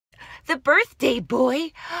the birthday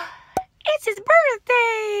boy. It's his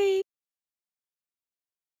birthday.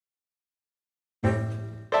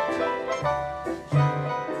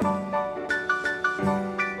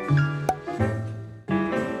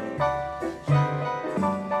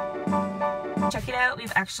 Check it out,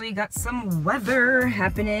 we've actually got some weather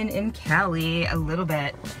happening in Cali a little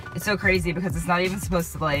bit. It's so crazy because it's not even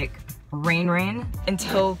supposed to like rain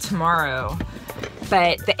until tomorrow.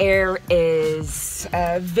 But the air is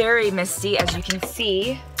very misty, as you can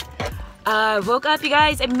see. Woke up, you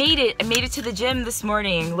guys. I made it to the gym this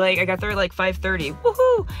morning. Like, I got there at like 5:30.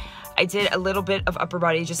 Woohoo! I did a little bit of upper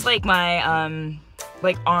body, just like my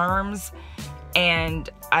like arms, and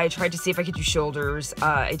I tried to see if I could do shoulders.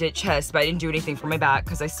 I did chest, but I didn't do anything for my back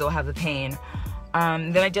because I still have the pain.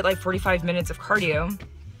 Then I did like 45 minutes of cardio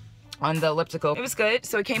on the elliptical. It was good.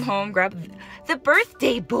 So I came home, grabbed the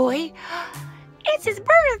birthday boy. It's his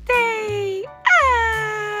birthday!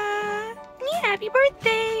 Ah! Happy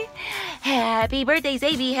birthday! Happy birthday,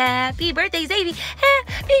 Zaius! Happy birthday, Zaius!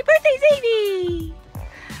 Happy birthday, Zaius!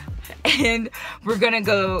 And we're gonna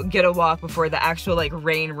go get a walk before the actual like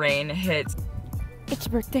rain hits. It's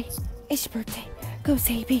your birthday. It's your birthday. Go,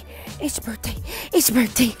 Zaius. It's your birthday. It's your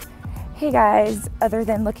birthday. Hey guys, other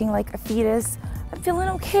than looking like a fetus, I'm feeling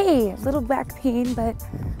okay. A little back pain, but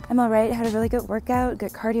I'm alright. Had a really good workout,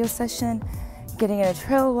 good cardio session. Getting in a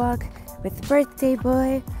trail walk with the birthday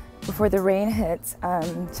boy before the rain hits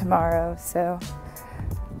tomorrow. So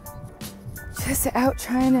just out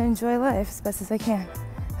trying to enjoy life as best as I can.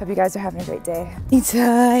 Hope you guys are having a great day. You're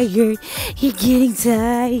tired. You're getting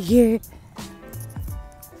tired.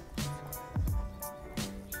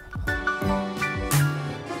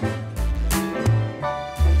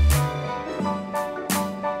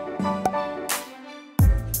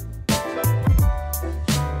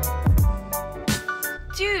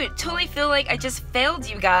 Dude, totally feel like I just failed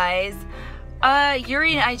you guys.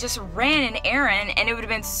 Yuri and I just ran an errand, and it would have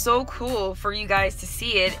been so cool for you guys to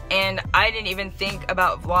see it, and I didn't even think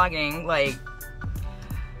about vlogging. Like,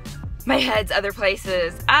 my head's other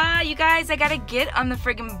places. You guys, I gotta get on the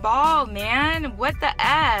friggin' ball, man. What the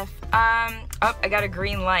F? Oh, I got a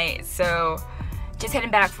green light, so just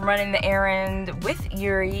heading back from running the errand with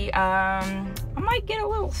Yuri. I might get a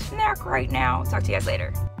little snack right now. Talk to you guys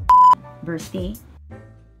later. Birthday.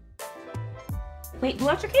 Wait, blow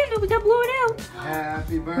out your candle. We gotta blow it out.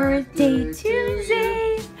 Happy birthday to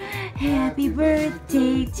Zay. Happy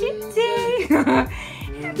birthday to Zay.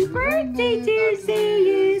 Happy birthday, dear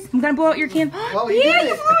Zaius. I'm gonna blow out your candle. Oh, yeah,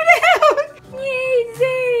 you blew it out. Yay,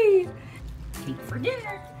 Zay. Cake for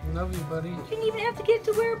dinner. Love you, buddy. You didn't even have to get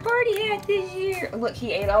to wear a party hat this year. Look,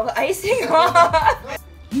 he ate all the icing off.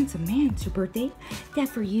 Handsome man, it's your birthday. That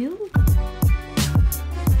for you?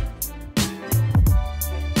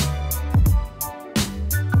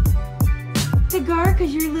 Cigar,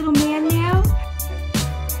 cause you're a little man now.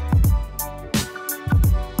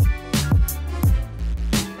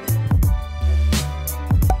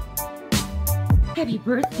 Happy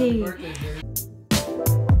birthday.